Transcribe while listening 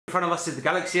In front of us is the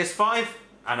Galaxy S5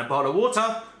 and a bottle of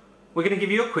water. We're going to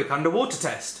give you a quick underwater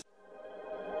test.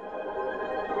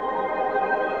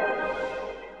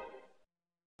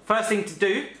 First thing to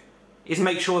do is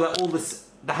make sure that all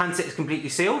the handset is completely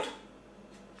sealed.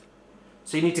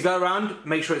 So you need to go around,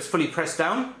 make sure it's fully pressed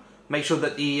down, make sure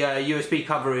that the USB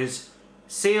cover is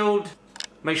sealed,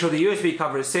 make sure the USB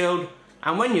cover is sealed,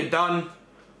 and when you're done,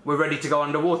 we're ready to go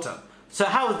underwater. So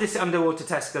how is this underwater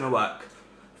test going to work?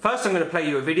 First I'm going to play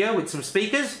you a video with some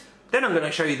speakers, then I'm going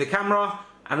to show you the camera,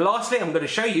 and lastly I'm going to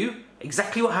show you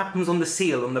exactly what happens on the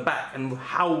seal on the back and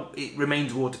how it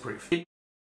remains waterproof.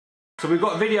 So we've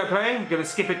got a video playing, I'm going to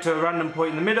skip it to a random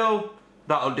point in the middle.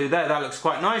 That'll do there, that looks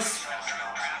quite nice.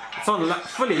 It's on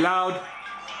fully loud,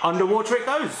 underwater it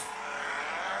goes.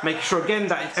 Making sure again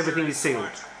that everything is sealed.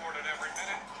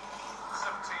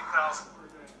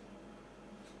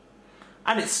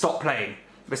 And it's stopped playing.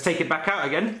 Let's take it back out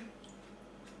again.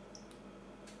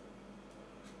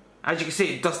 As you can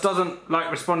see, it just doesn't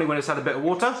like responding when it's had a bit of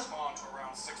water.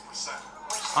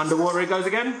 Underwater it goes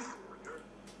again.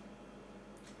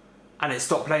 And it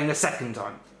stopped playing a second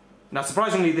time. Now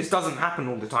surprisingly, this doesn't happen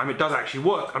all the time. It does actually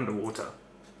work underwater.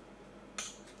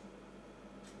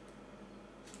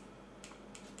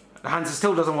 The handset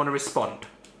still doesn't want to respond.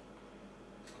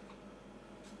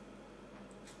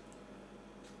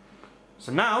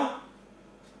 So now,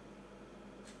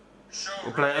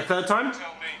 we'll play it a third time.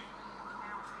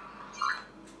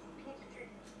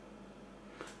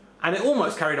 And it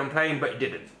almost carried on playing, but it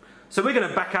didn't. So we're going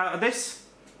to back out of this,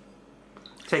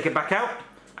 take it back out,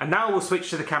 and now we'll switch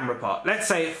to the camera part. Let's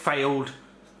say it failed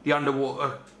the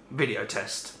underwater video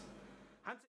test.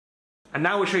 And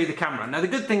now we'll show you the camera. Now the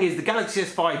good thing is the Galaxy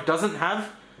S5 doesn't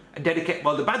have a dedicated,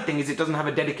 well the bad thing is it doesn't have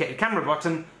a dedicated camera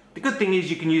button. The good thing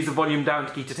is you can use the volume down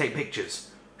key to take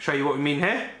pictures. Show you what we mean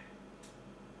here.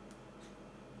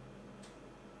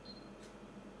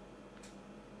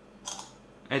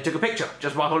 And it took a picture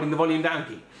just by holding the volume down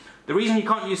key. The reason you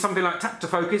can't use something like tap to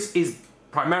focus is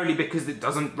primarily because it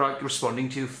doesn't like responding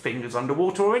to fingers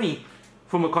underwater or any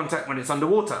form of contact when it's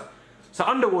underwater. So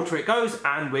underwater it goes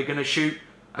and we're going to shoot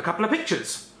a couple of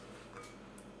pictures.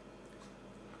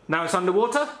 Now it's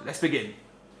underwater, let's begin.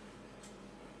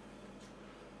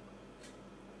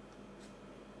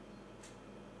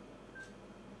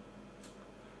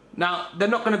 Now they're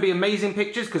not going to be amazing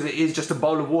pictures because it is just a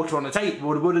bowl of water on a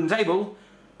table, a wooden table,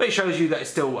 but it shows you that it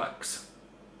still works.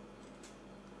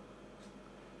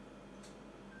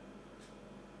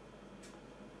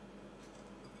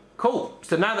 Cool,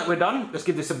 so now that we're done, let's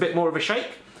give this a bit more of a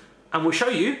shake and we'll show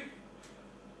you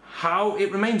how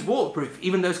it remains waterproof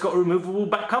even though it's got a removable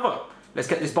back cover. Let's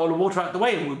get this bowl of water out of the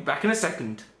way and we'll be back in a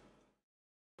second.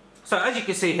 So as you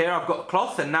can see here, I've got a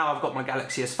cloth and now I've got my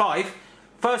Galaxy S5.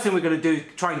 First thing we're going to do is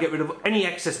try and get rid of any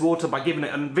excess water by giving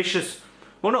it a vicious,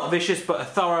 well not vicious, but a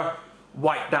thorough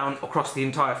wipe down across the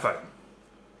entire phone.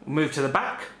 We'll move to the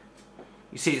back.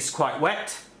 You see it's quite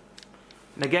wet.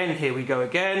 And again, here we go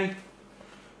again.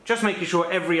 Just making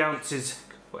sure every inch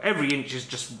is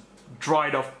just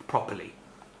dried off properly.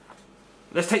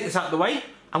 Let's take this out of the way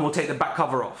and we'll take the back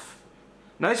cover off.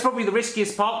 Now this is probably the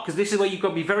riskiest part because this is where you've got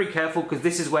to be very careful because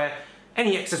this is where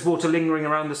any excess water lingering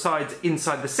around the sides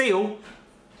inside the seal,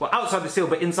 well outside the seal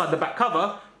but inside the back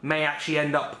cover, may actually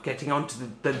end up getting onto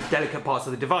the delicate parts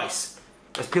of the device.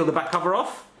 Let's peel the back cover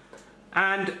off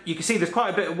and you can see there's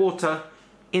quite a bit of water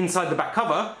inside the back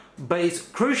cover, but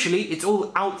crucially it's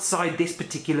all outside this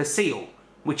particular seal,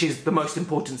 which is the most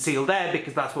important seal there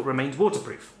because that's what remains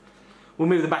waterproof. We'll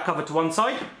move the back cover to one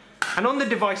side, and on the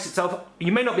device itself,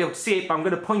 you may not be able to see it, but I'm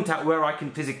going to point out where I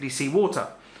can physically see water.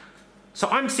 So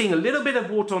I'm seeing a little bit of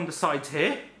water on the sides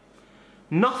here,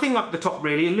 nothing up the top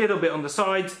really, a little bit on the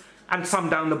sides, and some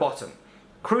down the bottom.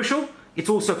 Crucial, it's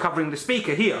also covering the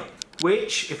speaker here,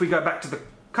 which, if we go back to the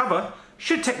cover,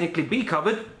 should technically be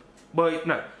covered, well,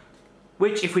 no,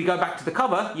 which if we go back to the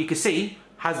cover, you can see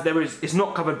is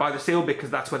not covered by the seal because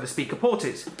that's where the speaker port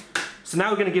is. So now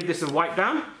we're going to give this a wipe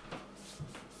down.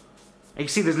 And you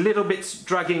see there's little bits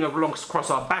dragging across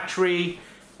our battery,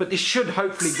 but this should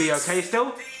hopefully be okay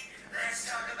still.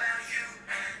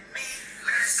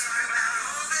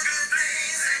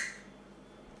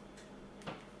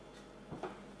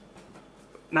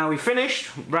 Now we finished,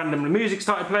 random music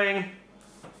started playing.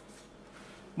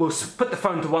 We'll put the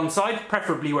phone to one side,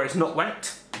 preferably where it's not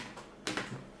wet,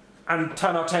 and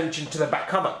turn our attention to the back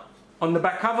cover. On the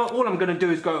back cover, all I'm going to do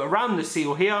is go around the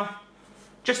seal here,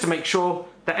 just to make sure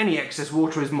that any excess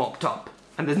water is mopped up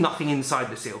and there's nothing inside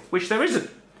the seal, which there isn't.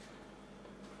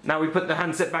 Now we put the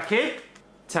handset back here,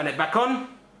 turn it back on,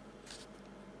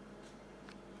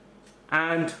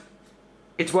 and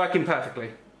it's working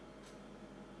perfectly.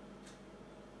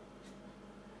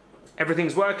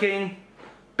 everything's working.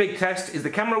 Big test, is the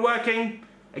camera working?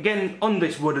 Again, on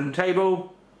this wooden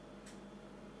table.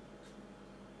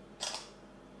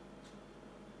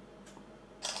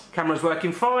 Camera's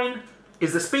working fine.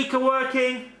 Is the speaker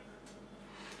working?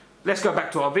 Let's go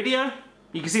back to our video.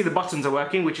 You can see the buttons are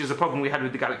working, which is a problem we had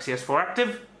with the Galaxy S4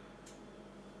 Active.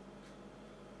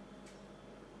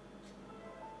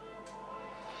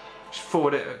 Just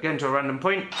forward it again to a random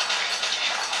point.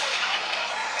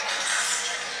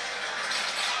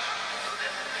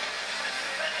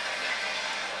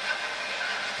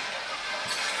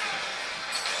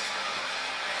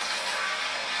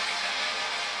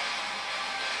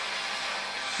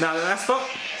 Now that that's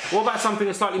stopped, what about something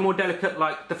that's slightly more delicate,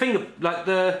 like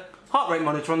the heart rate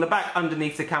monitor on the back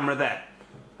underneath the camera there?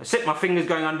 I sit my fingers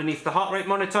going underneath the heart rate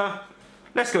monitor.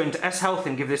 Let's go into S Health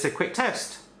and give this a quick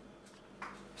test.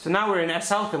 So now we're in S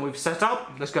Health and we've set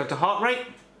up. Let's go to heart rate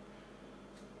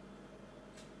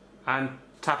and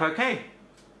tap OK.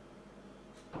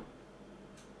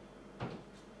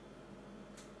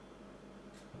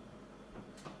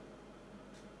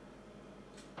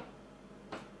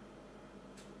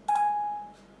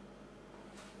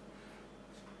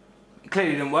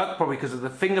 Clearly didn't work, probably because of the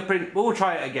fingerprint, but we'll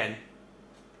try it again.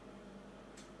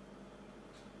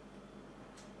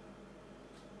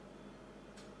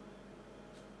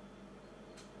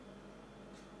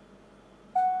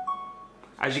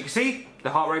 As you can see,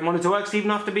 the heart rate monitor works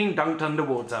even after being dunked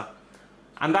underwater.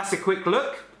 And that's a quick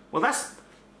look. Well,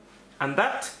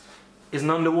 that is an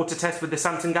underwater test with the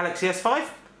Samsung Galaxy S5.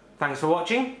 Thanks for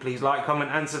watching. Please like,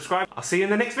 comment and subscribe. I'll see you in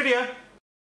the next video.